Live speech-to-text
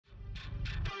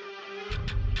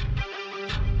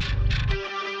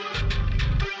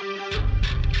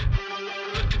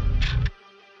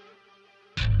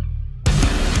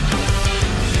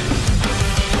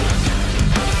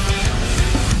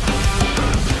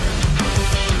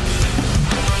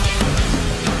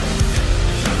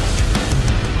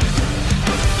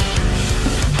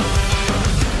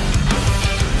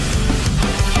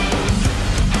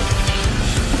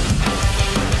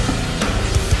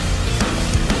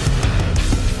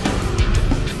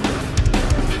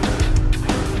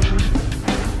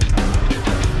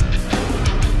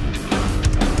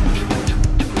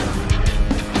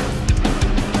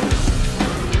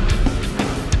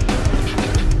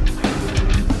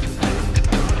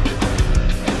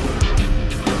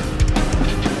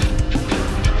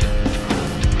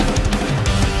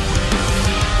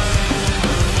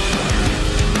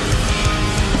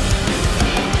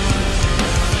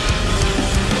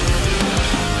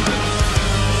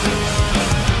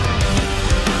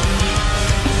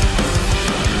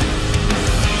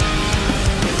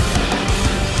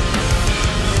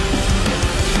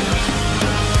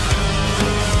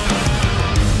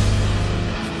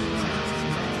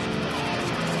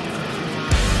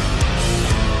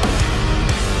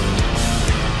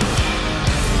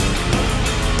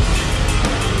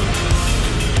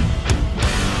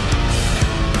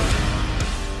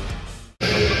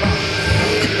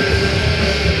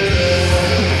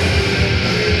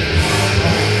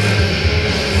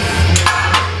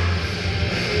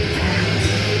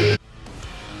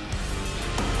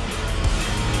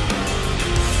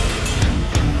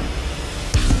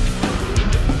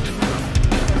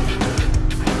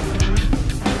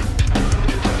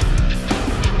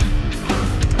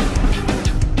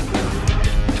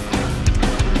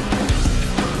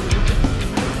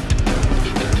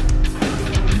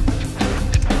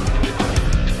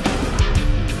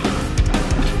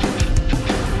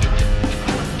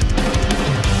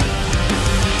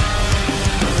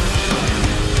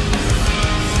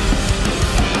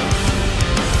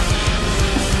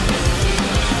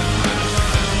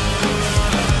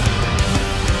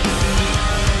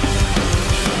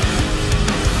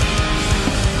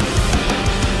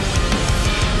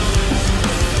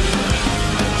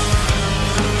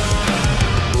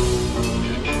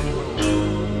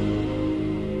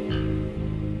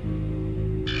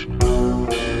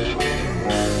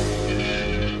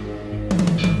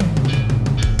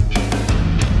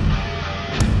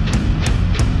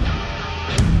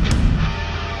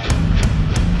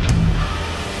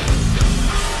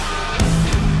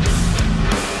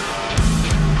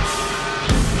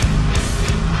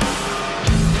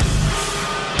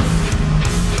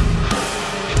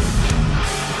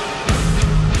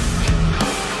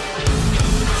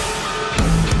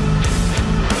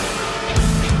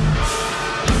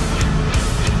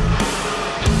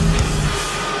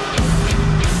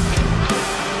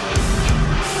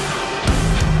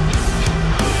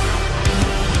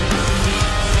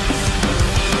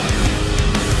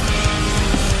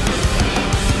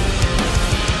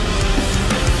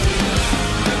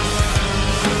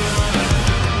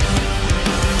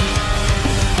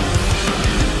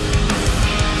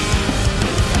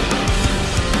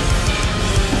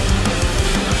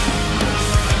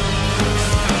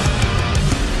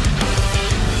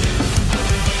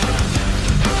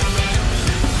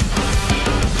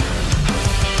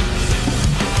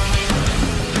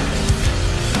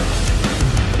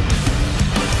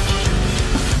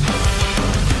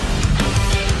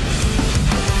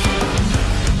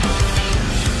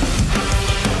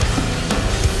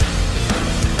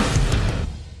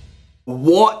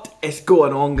What is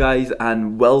going on, guys,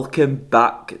 and welcome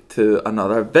back to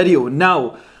another video.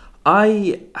 Now,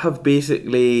 I have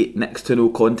basically next to no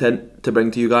content to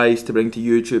bring to you guys, to bring to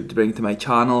YouTube, to bring to my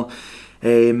channel.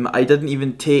 I didn't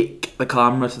even take the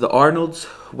camera to the Arnold's,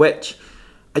 which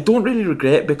I don't really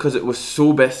regret because it was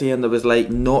so busy and there was like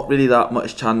not really that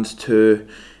much chance to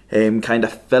kind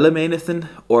of film anything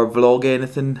or vlog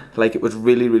anything. Like, it was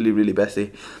really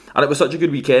busy, and it was such a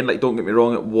good weekend. Like, don't get me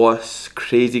wrong, it was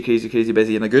crazy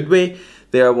busy in a good way.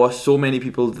 There was so many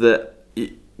people that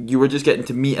you were just getting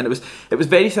to meet, and it was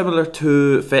very similar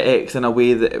to FitX in a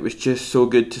way that it was just so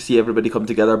good to see everybody come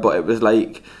together. But it was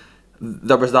like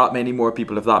there was that many more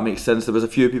people, if that makes sense. There was a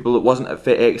few people that wasn't at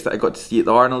FitX that I got to see at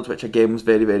the Arnold's, which again was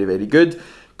very good.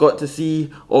 Got to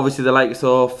see obviously the likes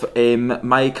of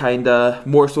my kind of,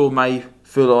 more so my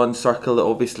full-on circle that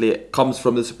obviously comes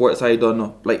from the support side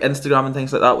on like Instagram and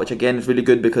things like that, which again is really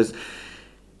good because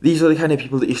these are the kind of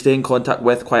people that you stay in contact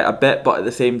with quite a bit, but at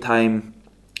the same time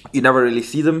you never really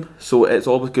see them, so it's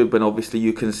always good when obviously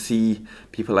you can see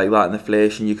people like that in the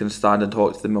flesh and you can stand and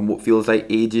talk to them, and what feels like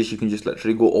ages you can just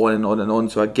literally go on and on and on.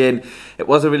 So again, it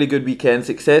was a really good weekend,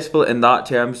 successful in that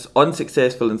terms,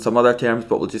 unsuccessful in some other terms,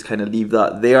 but we'll just kind of leave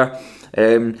that there.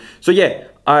 So yeah,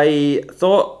 I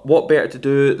thought what better to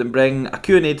do than bring a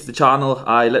Q&A to the channel.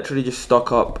 I literally just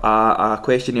stuck up a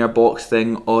questionnaire box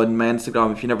thing on my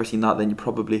Instagram. If you've never seen that, then you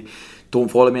probably don't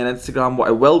follow me on Instagram. What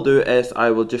I will do is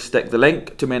I will just stick the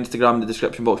link to my Instagram in the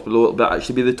description box below. It'll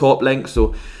actually be the top link,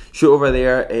 so shoot over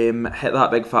there, hit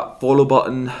that big fat follow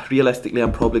button. Realistically,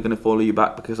 I'm probably going to follow you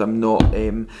back because I'm not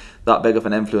that big of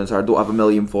an influencer. I don't have a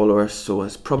million followers, so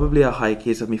it's probably a high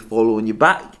case of me following you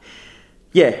back.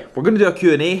 Yeah, we're going to do a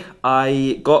Q&A.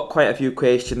 I got quite a few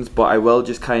questions, but I will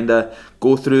just kind of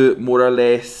go through more or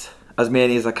less as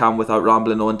many as I can without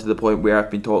rambling on to the point where I've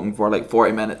been talking for like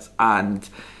 40 minutes and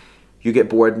you get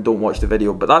bored and don't watch the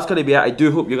video. But that's going to be it. I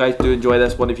do hope you guys do enjoy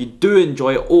this one. If you do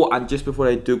enjoy it, oh, and just before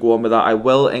I do go on with that, I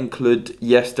will include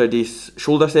yesterday's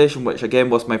shoulder session, which again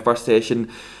was my first session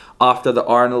after the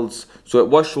Arnold's. So it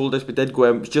was shoulders, we did go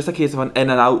in. It was just a case of an in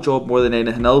and out job more than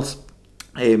anything else.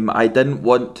 I didn't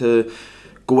want to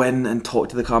go in and talk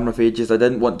to the camera for ages. I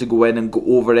didn't want to go in and go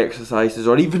over exercises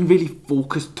or even really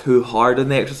focus too hard on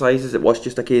the exercises. It was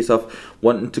just a case of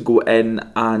wanting to go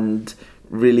in and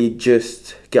really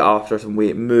just get after some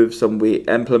weight, move some weight,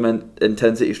 implement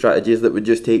intensity strategies that would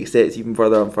just take sets even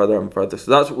further and further and further. So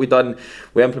that's what we've done.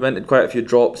 We implemented quite a few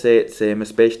drop sets,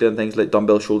 especially on things like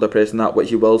dumbbell shoulder press and that,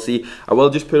 which you will see. I will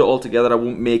just put it all together. I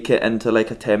won't make it into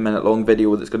like a 10-minute long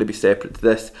video that's going to be separate to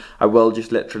this. I will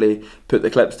just literally put the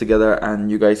clips together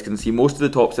and you guys can see most of the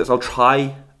top sets. I'll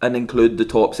try and include the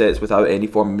top sets without any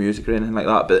form of music or anything like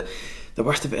that, but the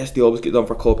worst of it is they always get done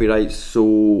for copyright,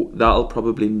 so that'll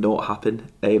probably not happen.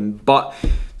 But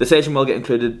the session will get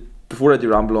included. Before I do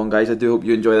ramble on, guys, I do hope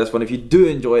you enjoy this one. If you do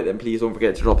enjoy it, then please don't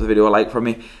forget to drop the video a like for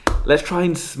me. Let's try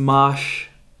and smash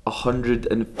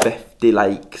 150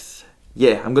 likes.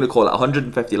 Yeah, I'm going to call it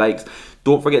 150 likes.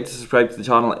 Don't forget to subscribe to the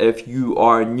channel if you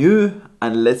are new,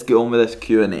 and let's get on with this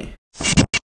Q&A.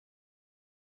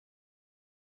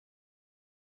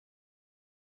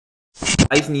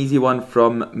 Nice and easy one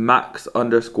from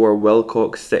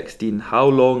Max_Wilcox16. How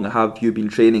long have you been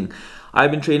training?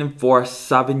 I've been training for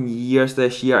 7 years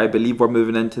this year. I believe we're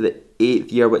moving into the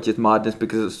 8th year, which is madness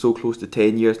because it's so close to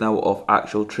 10 years now of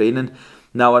actual training.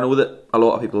 Now, I know that a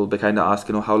lot of people will be kind of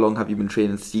asking, oh, how long have you been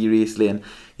training seriously? And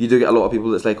you do get a lot of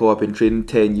people that's like, oh, I've been training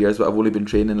 10 years, but I've only been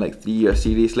training like 3 years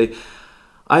seriously.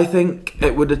 I think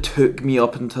it would have took me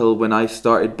up until when I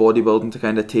started bodybuilding to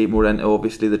kind of take more into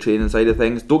obviously the training side of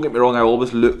things. Don't get me wrong, I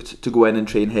always looked to go in and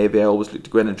train heavy. I always looked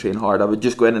to go in and train hard. I would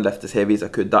just go in and lift as heavy as I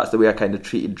could. That's the way I kind of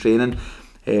treated training.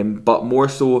 But more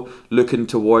so looking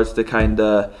towards the kind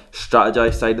of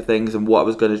strategized side of things and what I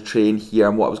was going to train here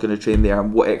and what I was going to train there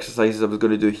and what exercises I was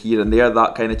going to do here and there.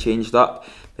 That kind of changed up.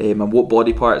 And what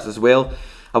body parts as well.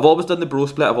 I've always done the bro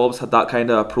split. I've always had that kind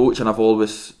of approach, and I've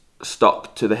always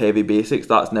stuck to the heavy basics.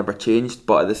 That's never changed,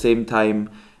 but at the same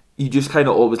time you just kind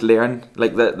of always learn.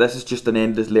 Like this is just an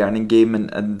endless learning game,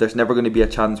 and there's never going to be a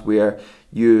chance where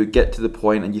you get to the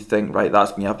point and you think, right,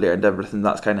 that's me, I've learned everything,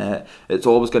 that's kind of it. It's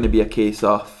always going to be a case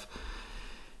of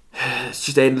it's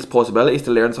just endless possibilities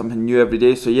to learn something new every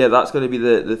day. So yeah, that's going to be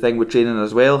the thing with training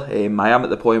as well. I am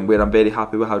at the point where I'm very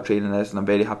happy with how training is, and I'm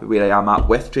very happy where I am at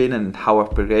with training and how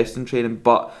I've progressed in training,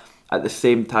 but at the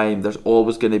same time, there's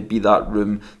always going to be that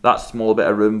room, that small bit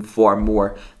of room for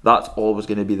more. That's always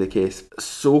going to be the case.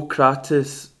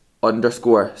 Socrates_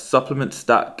 supplement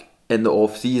stack in the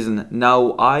off season.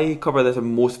 Now, I cover this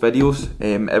in most videos.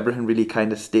 Everything really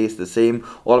kind of stays the same.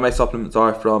 All of my supplements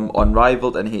are from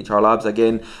Unrivaled and HR Labs.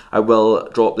 Again, I will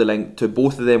drop the link to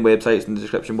both of them websites in the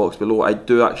description box below. I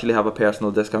do actually have a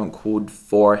personal discount code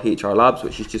for HR Labs,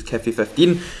 which is just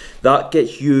KHIFIE15. That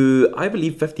gets you, I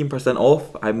believe, 15%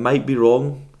 off. I might be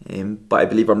wrong, but I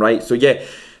believe I'm right. So yeah,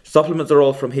 supplements are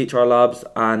all from HR Labs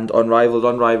and Unrivaled.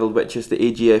 Unrivaled, which is the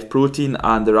AGF protein,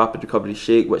 and the Rapid Recovery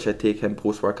Shake, which I take in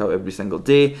post-workout every single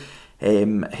day.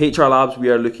 HR Labs,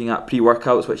 we are looking at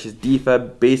pre-workouts, which is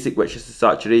DFib, Basic, which is the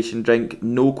saturation drink,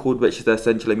 No Code, which is the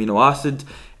essential amino acid,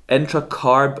 Intra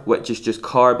Carb, which is just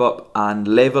carb up and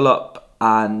level up,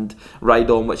 and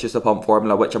Ride On, which is the pump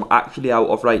formula, which I'm actually out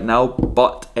of right now,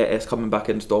 but it is coming back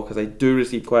in stock, as I do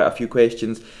receive quite a few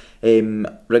questions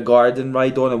regarding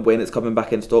Ride On and when it's coming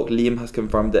back in stock. Liam has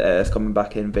confirmed that it is coming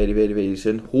back in very, very, very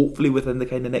soon, hopefully within the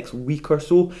kind of next week or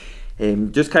so.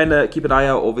 Just kind of keep an eye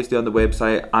out, obviously, on the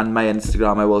website and my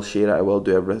Instagram. I will share it, I will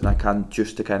do everything I can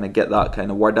just to kind of get that kind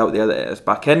of word out there that it is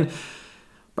back in.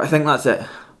 But I think that's it.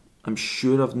 I'm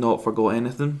sure I've not forgot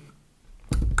anything.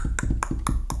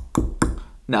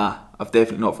 Nah, I've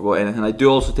definitely not forgot anything. I do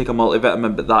also take a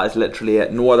multivitamin, but that is literally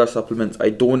it. No other supplements. I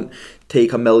don't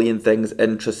take a million things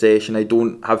intra-session. I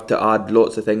don't have to add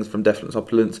lots of things from different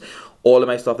supplements. All of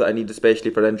my stuff that I need,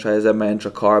 especially for intra, is in my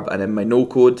intra-carb and in my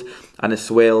no-code. And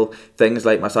as well, things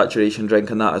like my saturation drink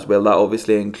and that as well. That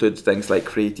obviously includes things like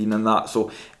creatine and that.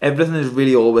 So everything is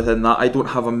really all within that. I don't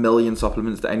have a million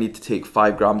supplements that I need to take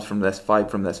 5 grams from this,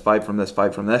 5 from this, 5 from this,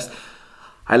 5 from this.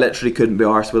 I literally couldn't be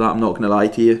arsed with that, I'm not going to lie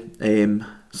to you.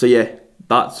 So yeah,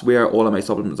 that's where all of my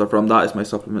supplements are from. That is my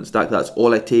supplement stack. That's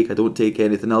all I take. I don't take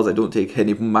anything else. I don't take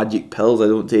any magic pills. I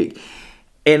don't take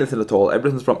anything at all.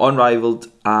 Everything's from Unrivaled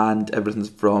and everything's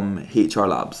from HR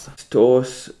Labs.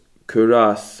 Stos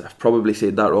Kuras, I've probably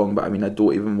said that wrong, but I mean, I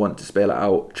don't even want to spell it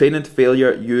out. Training to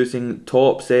failure using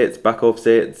top sets, back off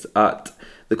sets at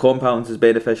the compounds is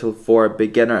beneficial for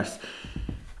beginners.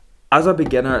 As a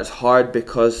beginner, it's hard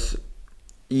because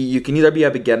you can either be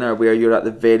a beginner where you're at the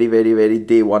very, very, very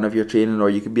day one of your training, or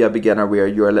you can be a beginner where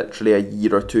you're literally a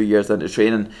year or 2 years into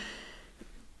training.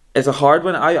 It's a hard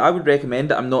one. I would recommend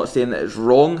it. I'm not saying that it's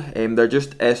wrong. There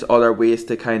just is other ways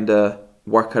to kind of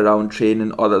work around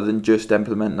training other than just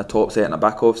implementing a top set and a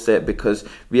back off set, because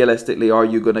realistically, are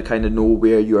you going to kind of know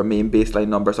where your main baseline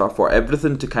numbers are for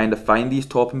everything to kind of find these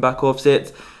top and back off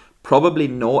sets? Probably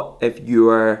not if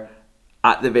you're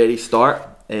at the very start.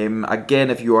 Again,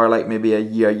 if you are like maybe a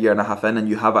year and a half in and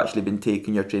you have actually been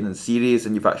taking your training serious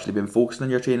and you've actually been focusing on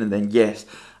your training, then yes,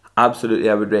 absolutely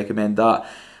I would recommend that.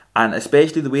 And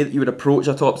especially the way that you would approach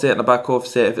a top set and a back off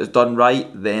set, if it's done right,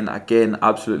 then again,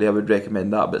 absolutely I would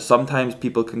recommend that. But sometimes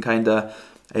people can kind of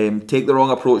take the wrong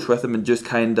approach with them and just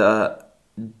kind of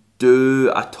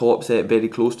do a top set very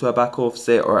close to a back off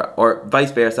set, or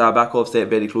vice versa, a back off set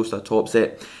very close to a top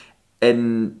set.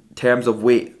 In terms of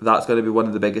weight, that's going to be one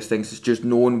of the biggest things. It's just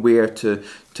knowing where to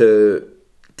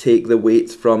take the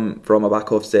weights from a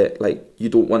back off set. Like, you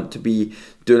don't want to be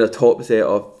doing a top set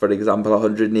of, for example,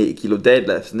 180 kilo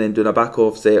deadlifts and then doing a back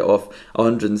off set of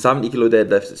 170 kilo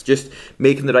deadlifts. It's just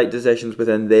making the right decisions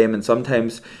within them, and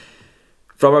sometimes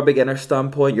from a beginner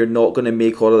standpoint you're not going to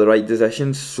make all of the right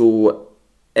decisions. So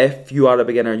if you are a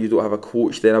beginner and you don't have a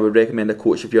coach, then I would recommend a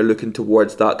coach if you're looking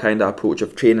towards that kind of approach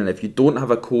of training. If you don't have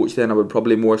a coach, then I would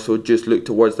probably more so just look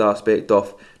towards the aspect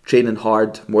of training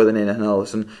hard more than anything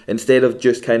else. And instead of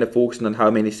just kind of focusing on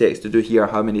how many sets to do here,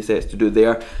 how many sets to do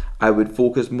there, I would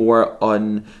focus more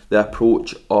on the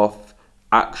approach of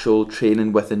actual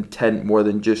training with intent more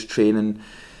than just training,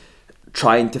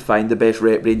 trying to find the best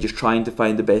rep ranges, trying to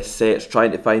find the best sets,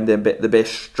 trying to find the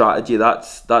best strategy.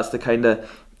 That's the kind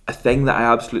of a thing that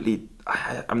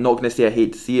I'm not going to say I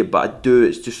hate to see it, but I do.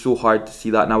 It's just so hard to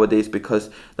see that nowadays, because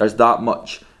there's that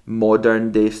much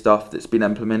modern day stuff that's been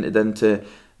implemented into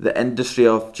the industry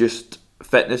of just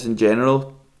fitness in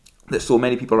general, that so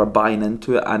many people are buying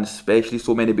into it, and especially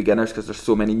so many beginners, because there's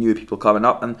so many new people coming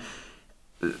up. And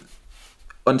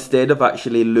instead of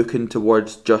actually looking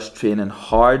towards just training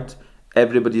hard,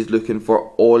 everybody's looking for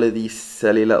all of these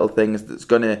silly little things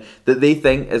that they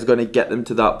think is going to get them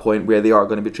to that point where they are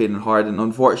going to be training hard. And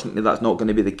unfortunately, that's not going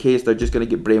to be the case. They're just going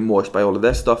to get brainwashed by all of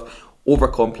this stuff,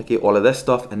 overcomplicate all of this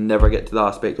stuff, and never get to the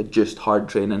aspect of just hard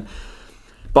training.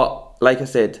 But like I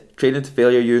said, training to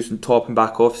failure using top and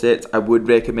back off sets, I would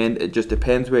recommend. It just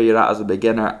depends where you're at as a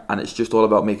beginner, and it's just all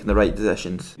about making the right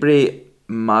decisions. Bray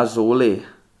Mazzoli,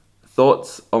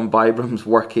 thoughts on Vibrams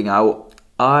working out?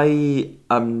 I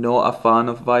am not a fan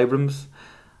of Vibrams.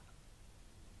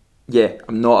 Yeah,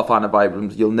 I'm not a fan of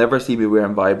Vibrams. You'll never see me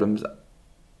wearing Vibrams.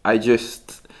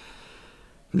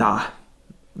 Nah,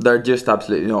 they're just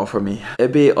absolutely not for me.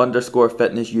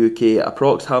 Ibby_fitness UK,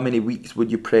 approx how many weeks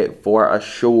would you prep for a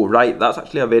show? Right, that's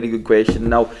actually a very good question.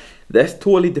 Now, this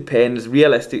totally depends.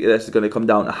 Realistically, this is going to come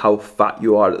down to how fat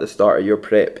you are at the start of your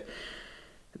prep.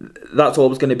 That's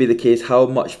always going to be the case. How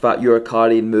much fat you're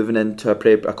carrying moving into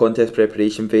a contest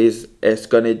preparation phase, it's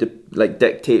going to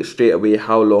dictate straight away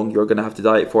how long you're going to have to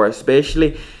diet for.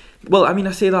 Especially, well, I mean,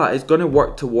 I say that it's going to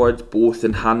work towards both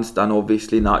enhanced and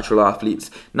obviously natural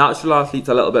athletes. Natural athletes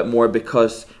a little bit more,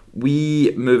 because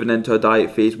we moving into a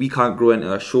diet phase, we can't grow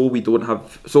into a show. We don't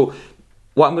have. So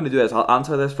what I'm going to do is I'll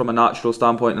answer this from a natural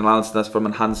standpoint and I'll answer this from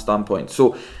an enhanced standpoint.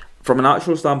 So from a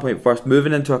natural standpoint first,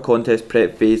 moving into a contest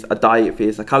prep phase, a diet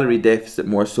phase, a calorie deficit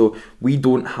more so, we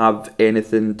don't have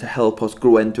anything to help us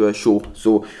grow into a show.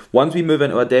 So once we move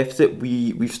into a deficit,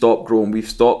 we've stopped growing, we've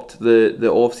stopped the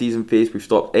off-season phase, we've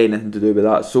stopped anything to do with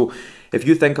that. So if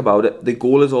you think about it, the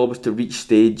goal is always to reach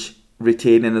stage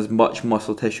retaining as much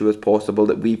muscle tissue as possible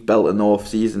that we've built in the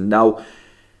off-season. Now,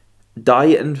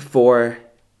 dieting for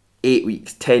 8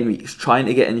 weeks, 10 weeks, trying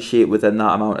to get in shape within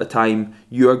that amount of time,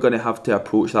 you're going to have to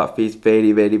approach that phase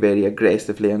very, very, very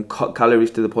aggressively and cut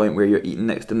calories to the point where you're eating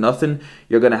next to nothing.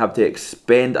 You're going to have to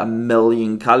expend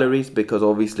 1,000,000 calories because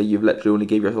obviously you've literally only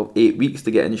gave yourself 8 weeks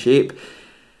to get in shape.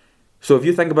 So if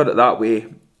you think about it that way,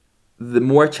 the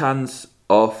more chance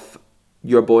of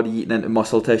your body eating into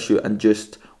muscle tissue and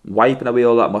just wiping away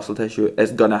all that muscle tissue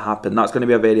is going to happen. That's going to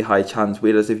be a very high chance.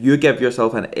 Whereas if you give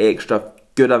yourself an extra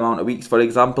good amount of weeks, for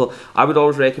example, I would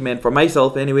always recommend, for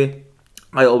myself anyway,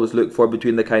 I always look for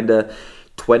between the kind of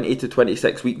 20 to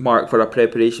 26 week mark for a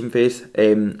preparation phase.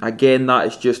 Again, that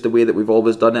is just the way that we've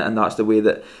always done it, and that's the way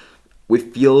that we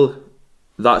feel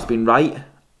that's been right.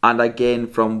 And again,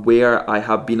 from where I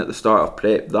have been at the start of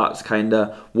prep, that's kind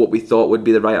of what we thought would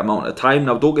be the right amount of time.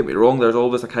 Now, don't get me wrong, there's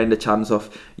always a kind of chance of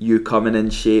you coming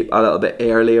in shape a little bit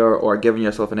earlier or giving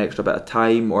yourself an extra bit of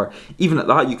time, or even at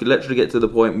that, you could literally get to the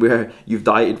point where you've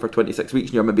dieted for 26 weeks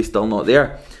and you're maybe still not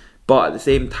there. But at the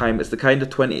same time, it's the kind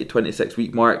of 20 to 26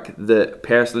 week mark that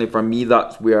personally for me,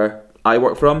 that's where I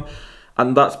work from.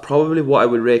 And that's probably what I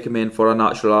would recommend for a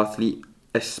natural athlete,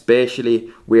 especially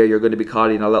where you're going to be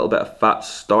carrying a little bit of fat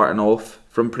starting off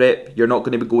from prep. You're not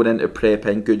going to be going into prep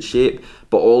in good shape,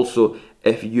 but also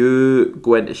if you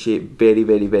go into shape very,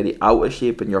 very, very out of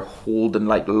shape and you're holding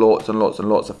like lots and lots and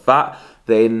lots of fat,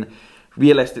 then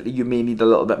realistically you may need a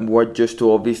little bit more just to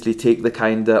obviously take the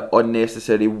kind of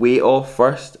unnecessary weight off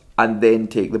first and then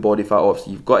take the body fat off.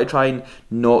 So you've got to try and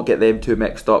not get them too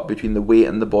mixed up between the weight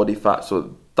and the body fat.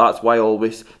 So that's why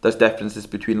always there's differences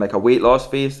between like a weight loss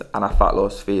phase and a fat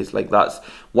loss phase. Like that's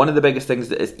one of the biggest things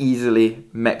that is easily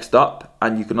mixed up,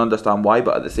 and you can understand why,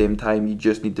 but at the same time you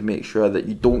just need to make sure that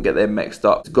you don't get them mixed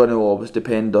up. It's going to always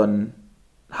depend on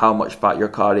how much fat you're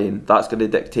carrying. That's going to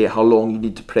dictate how long you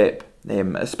need to prep.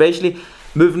 Especially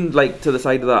moving like to the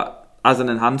side of that, as an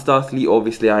enhanced athlete,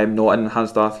 obviously I am not an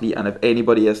enhanced athlete, and if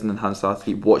anybody is an enhanced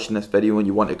athlete watching this video and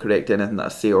you want to correct anything that I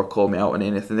say or call me out on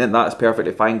anything, then that's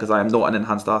perfectly fine, because I am not an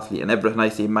enhanced athlete and everything I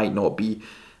say might not be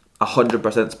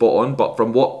 100% spot on. But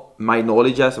from what my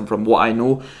knowledge is and from what I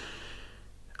know,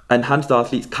 enhanced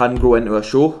athletes can grow into a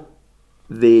show.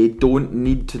 They don't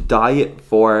need to diet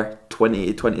for 20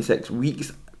 to 26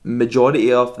 weeks.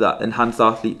 Majority of the enhanced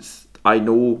athletes I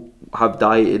know have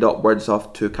dieted upwards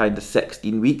of to kind of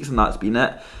 16 weeks, and that's been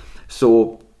it.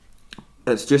 So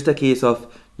it's just a case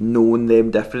of knowing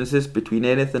them differences between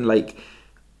anything. Like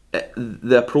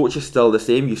the approach is still the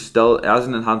same. You still, as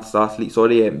an enhanced athlete,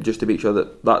 just to make sure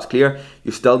that that's clear,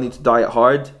 you still need to diet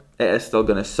hard. It is still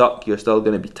going to suck. You're still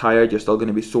going to be tired. You're still going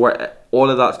to be sore. All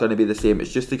of that's going to be the same.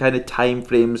 It's just the kind of time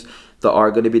frames that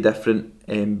are going to be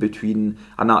different between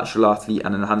a natural athlete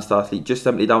and an enhanced athlete, just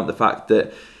simply down to the fact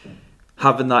that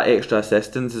having that extra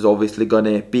assistance is obviously going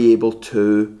to be able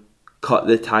to cut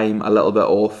the time a little bit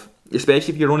off,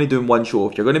 especially if you're only doing one show.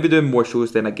 If you're going to be doing more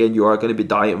shows, then again you are going to be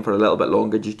dieting for a little bit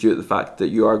longer, just due to the fact that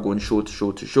you are going show to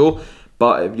show to show.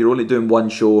 But if you're only doing one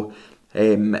show,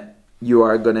 you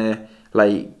are going to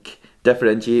like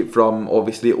differentiate from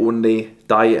obviously only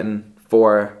dieting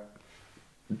for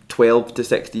 12 to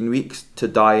 16 weeks to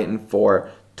dieting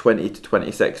for 20 to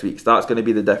 26 weeks. That's going to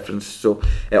be the difference. So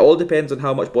it all depends on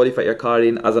how much body fat you're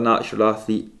carrying as a natural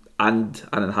athlete and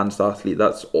an enhanced athlete.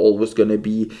 That's always going to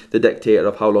be the dictator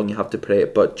of how long you have to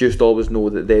prep. But just always know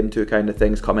that them two kind of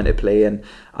things come into play,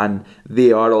 and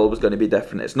they are always going to be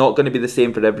different. It's not going to be the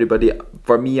same for everybody.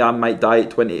 For me, I might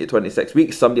diet 20 to 26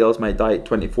 weeks. Somebody else might diet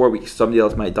 24 weeks. Somebody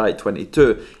else might diet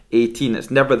 22, 18. It's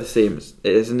never the same.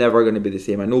 It is never going to be the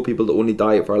same. I know people that only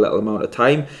diet for a little amount of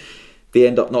time. They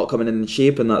end up not coming in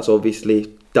shape, and that's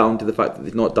obviously down to the fact that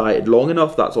they've not dieted long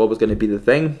enough. That's always going to be the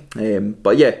thing.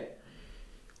 But yeah,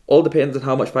 all depends on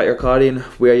how much fat you're carrying,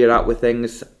 where you're at with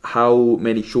things, how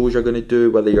many shows you're going to do,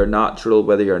 whether you're natural,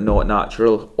 whether you're not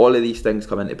natural. All of these things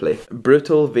come into play.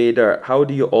 Brutal Vader, how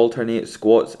do you alternate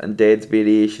squats and deads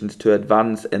variations to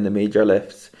advance in the major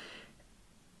lifts?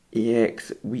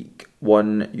 EX week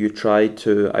 1, you try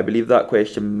to, I believe that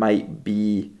question might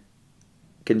be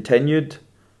continued,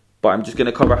 but I'm just going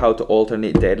to cover how to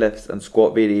alternate deadlifts and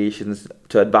squat variations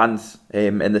to advance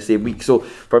in the same week. So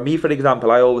for me, for example,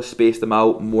 I always space them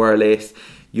out more or less.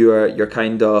 You're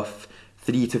kind of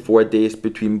 3 to 4 days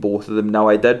between both of them. Now,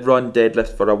 I did run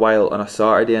deadlifts for a while on a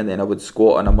Saturday, and then I would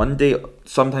squat on a Monday,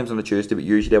 sometimes on a Tuesday, but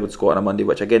usually I would squat on a Monday,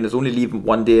 which again is only leaving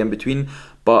 1 day in between.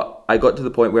 But I got to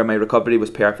the point where my recovery was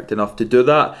perfect enough to do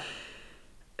that.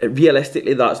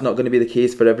 Realistically, that's not going to be the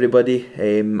case for everybody.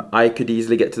 I could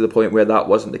easily get to the point where that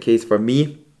wasn't the case for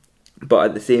me, but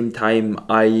at the same time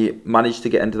I managed to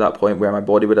get into that point where my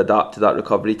body would adapt to that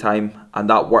recovery time, and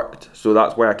that worked. So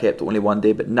that's where I kept only 1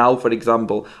 day. But now, for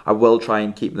example, I will try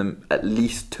and keep them at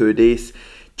least 2 days,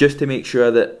 just to make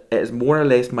sure that it is more or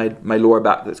less my lower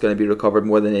back that's going to be recovered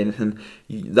more than anything.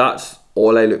 That's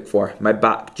all I look for, my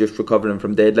back just recovering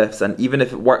from deadlifts. And even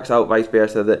if it works out vice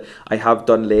versa that I have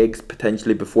done legs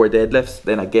potentially before deadlifts,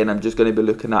 then again I'm just going to be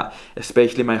looking at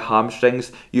especially my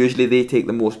hamstrings. Usually they take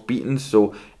the most beatings,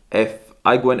 so if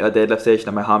I go into a deadlift session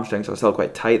and my hamstrings are still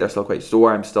quite tight, they're still quite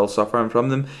sore, I'm still suffering from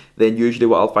them, then usually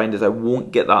what I'll find is I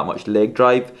won't get that much leg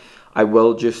drive. I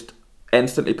will just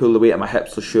instantly pull the weight and my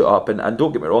hips will shoot up, and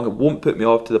don't get me wrong, it won't put me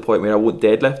off to the point where I won't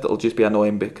deadlift. It'll just be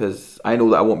annoying because I know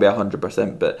that I won't be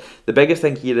 100%. But the biggest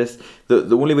thing here is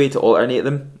the only way to alternate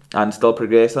them and still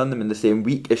progress on them in the same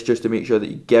week is just to make sure that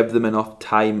you give them enough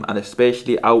time, and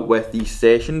especially out with these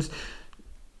sessions,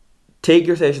 take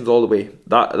your sessions all the way.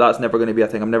 That's never going to be a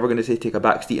thing. I'm never going to say take a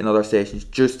back seat in other sessions.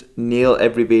 Just nail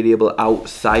every variable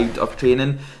outside of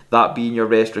training. That being your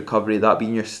rest recovery, that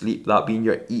being your sleep, that being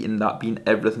your eating, that being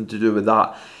everything to do with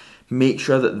that. Make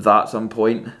sure that that's on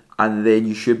point, and then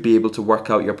you should be able to work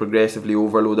out your progressively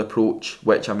overload approach,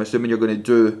 which I'm assuming you're going to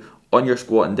do on your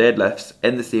squat and deadlifts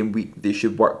in the same week. They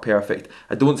should work perfect.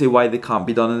 I don't see why they can't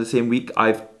be done in the same week.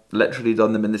 I've literally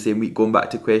done them in the same week, going back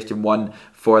to question 1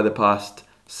 for the past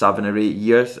 7 or 8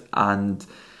 years, and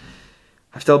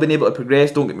I've still been able to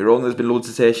progress. Don't get me wrong, there's been loads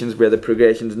of sessions where the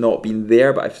progression's not been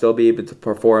there, but I've still been able to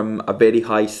perform a very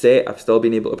high set. I've still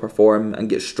been able to perform and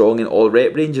get strong in all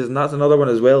rep ranges, and that's another one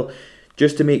as well.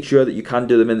 Just to make sure that you can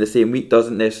do them in the same week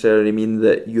doesn't necessarily mean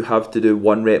that you have to do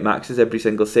 1 rep maxes every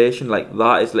single session. Like,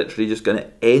 that is literally just going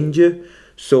to end you.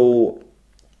 So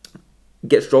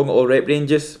get strong at all rep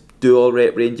ranges, do all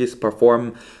rep ranges,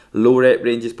 perform low rep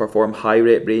ranges, perform high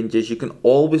rep ranges. You can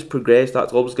always progress.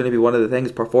 That's always going to be one of the things.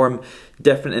 Perform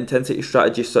different intensity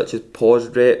strategies such as pause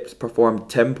reps, perform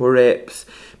tempo reps,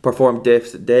 perform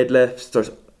deficit deadlifts.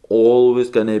 There's always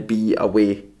going to be a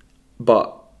way,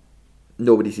 but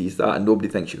nobody sees that and nobody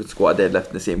thinks you could squat a deadlift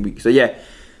in the same week. So yeah,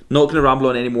 not going to ramble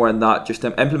on any more on that. Just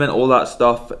implement all that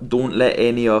stuff. Don't let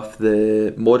any of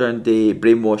the modern day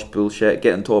brainwash bullshit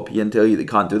get on top of you and tell you that you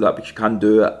can't do that, because you can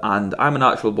do it. And I'm an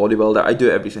actual bodybuilder. I do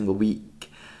it every single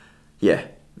week. Yeah,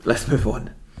 let's move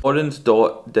on. Orange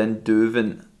dot den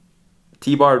Duven,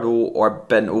 T-bar row or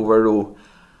bent over row.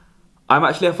 I'm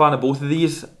actually a fan of both of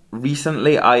these.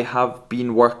 Recently I have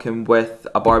been working with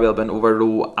a barbell bent over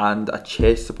row and a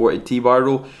chest supported T-bar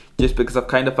row, just because I've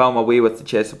kind of found my way with the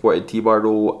chest supported T-bar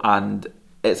row and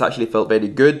it's actually felt very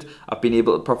good. I've been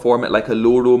able to perform it like a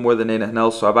low row more than anything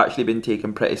else, so I've actually been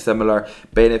taking pretty similar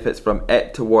benefits from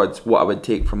it towards what I would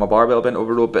take from a barbell bent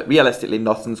over row. But realistically,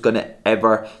 nothing's going to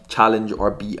ever challenge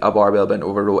or beat a barbell bent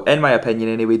over row, in my opinion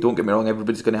anyway. Don't get me wrong,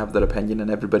 everybody's going to have their opinion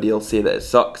and everybody else say that it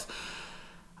sucks,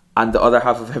 and the other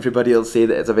half of everybody will say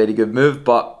that it's a very good move.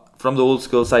 But from the old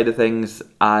school side of things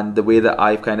and the way that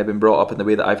I've kind of been brought up and the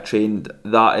way that I've trained,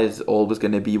 that is always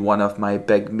going to be one of my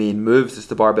big main moves, is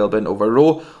the barbell bent over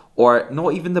row. Or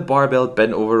not even the barbell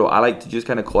bent over row, I like to just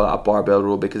kind of call it a barbell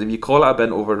row, because if you call it a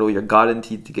bent over row, you're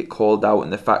guaranteed to get called out,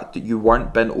 and the fact that you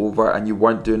weren't bent over and you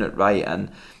weren't doing it right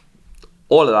and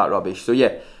all of that rubbish. So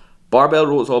yeah, barbell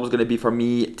row is always going to be for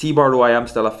me. T-bar row I am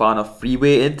still a fan of free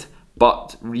weighted,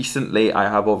 but recently I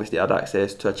have obviously had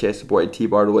access to a chest supported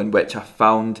T-bar row in which I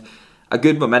found a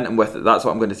good momentum with it. That's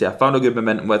what I'm going to say. I found a good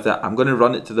momentum with it. I'm going to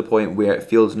run it to the point where it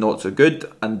feels not so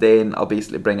good, and then I'll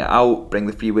basically bring it out, bring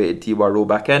the free weighted T-bar row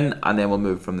back in, and then we'll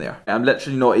move from there. I'm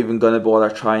literally not even going to bother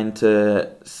trying to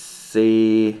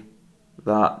say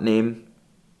that name.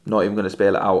 Not even going to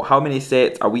spell it out. How many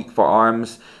sets a week for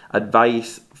arms?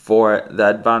 Advice for the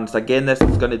advanced. Again, this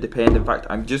is going to depend. In fact,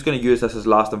 I'm just going to use this as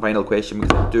last and final question,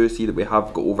 because I do see that we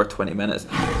have got over 20 minutes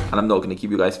and I'm not going to keep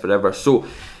you guys forever. So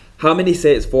how many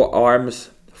sets for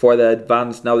arms for the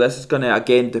advanced? Now this is going to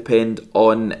again depend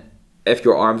on if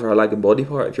your arms are a lagging body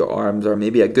part. If your arms are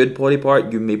maybe a good body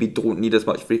part, you maybe don't need as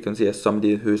much frequency as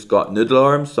somebody who's got noodle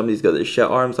arms. Somebody's got the shit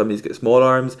arms, somebody's got small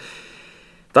arms.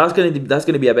 That's going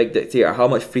to be a big dictator. How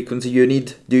much frequency you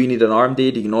need. Do you need an arm day?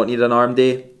 Do you not need an arm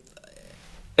day?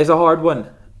 It's a hard one.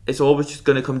 It's always just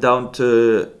going to come down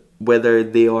to whether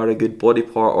they are a good body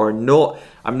part or not.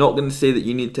 I'm not going to say that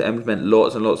you need to implement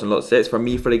lots and lots and lots of sets. For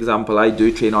me, for example, I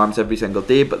do train arms every single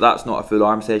day, but that's not a full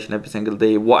arm session every single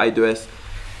day. What I do is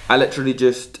I literally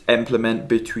just implement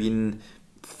between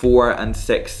 4 and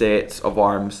 6 sets of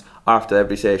arms after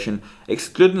every session.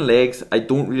 Excluding legs, I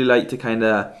don't really like to kind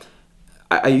of...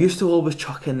 I used to always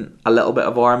chuck in a little bit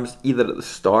of arms either at the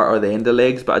start or the end of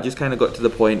legs, but I just kind of got to the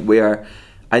point where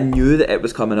I knew that it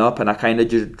was coming up and I kind of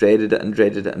just dreaded it and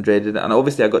dreaded it and dreaded it. And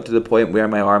obviously I got to the point where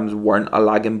my arms weren't a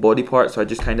lagging body part, so I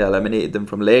just kind of eliminated them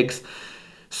from legs.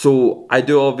 So I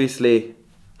do obviously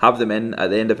have them in at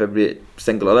the end of every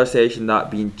single other session,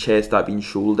 that being chest, that being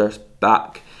shoulders,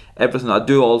 back. everything. I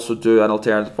do also do an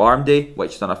alternative arm day,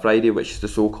 which is on a Friday, which is the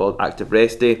so-called active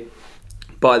rest day.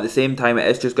 But at the same time, it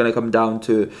is just going to come down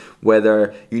to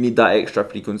whether you need that extra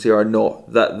frequency or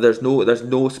not. That there's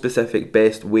no specific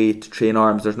best way to train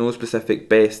arms. There's no specific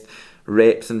best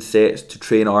reps and sets to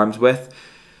train arms with.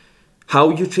 How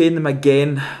you train them,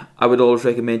 again, I would always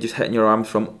recommend just hitting your arms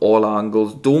from all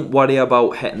angles. Don't worry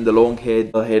about hitting the long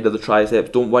head, the head of the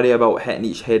triceps. Don't worry about hitting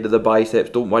each head of the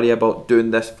biceps. Don't worry about doing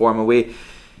this form away.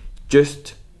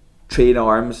 Just train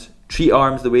arms. Treat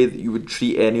arms the way that you would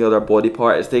treat any other body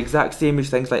part. It's the exact same as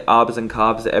things like abs and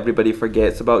calves that everybody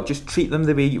forgets about. Just treat them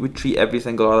the way you would treat every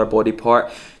single other body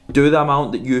part. Do the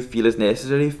amount that you feel is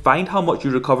necessary. Find how much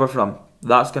you recover from.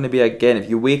 That's going to be, again, if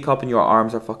you wake up and your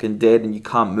arms are fucking dead and you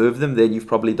can't move them, then you've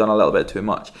probably done a little bit too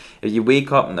much. If you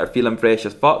wake up and they're feeling fresh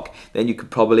as fuck, then you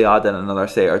could probably add in another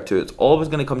set or two. It's always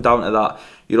going to come down to that.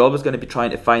 You're always going to be trying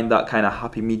to find that kind of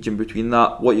happy medium between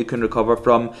that, what you can recover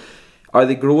from. Are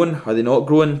they growing? Are they not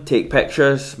growing? Take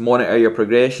pictures, monitor your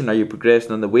progression. Are you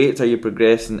progressing on the weights? Are you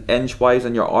progressing inch-wise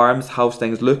on your arms? How's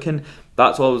things looking?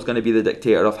 That's always going to be the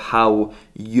dictator of how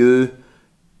you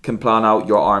can plan out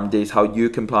your arm days, how you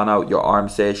can plan out your arm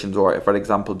sessions, or for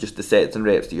example, just the sets and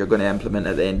reps that you're going to implement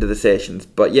at the end of the sessions.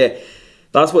 But yeah,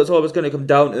 that's what it's always going to come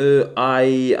down to.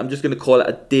 I'm just going to call it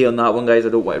a day on that one, guys. I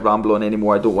don't want to ramble on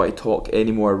anymore. I don't want to talk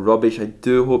any more rubbish. I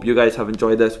do hope you guys have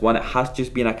enjoyed this one. It has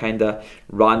just been a kind of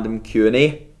random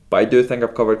Q&A, but I do think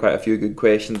I've covered quite a few good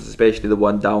questions, especially the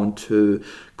one down to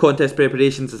contest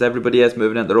preparations. As everybody is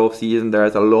moving into their off season, there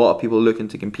is a lot of people looking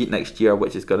to compete next year,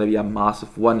 which is going to be a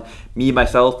massive one. Me,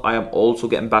 myself, I am also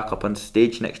getting back up on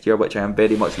stage next year, which I am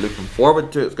very much looking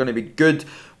forward to. It's going to be good.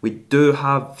 We do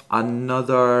have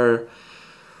another...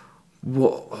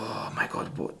 What? Oh my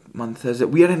god, what month is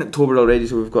it? We are in October already,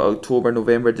 so we've got October,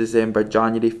 November, December,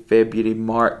 January, February,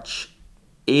 March,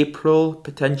 April,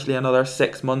 potentially another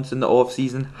 6 months in the off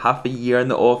season, half a year in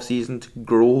the off season to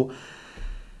grow.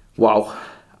 Wow.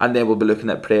 And then we'll be looking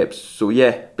at preps. So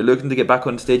yeah, be looking to get back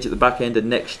on stage at the back end of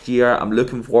next year. I'm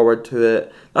looking forward to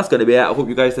it. That's going to be it. I hope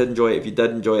you guys did enjoy it. If you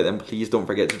did enjoy it, then please don't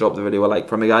forget to drop the video a like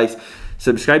for me, guys.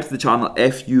 Subscribe to the channel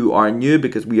if you are new,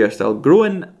 because we are still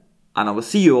growing. And I will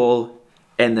see you all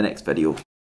in the next video.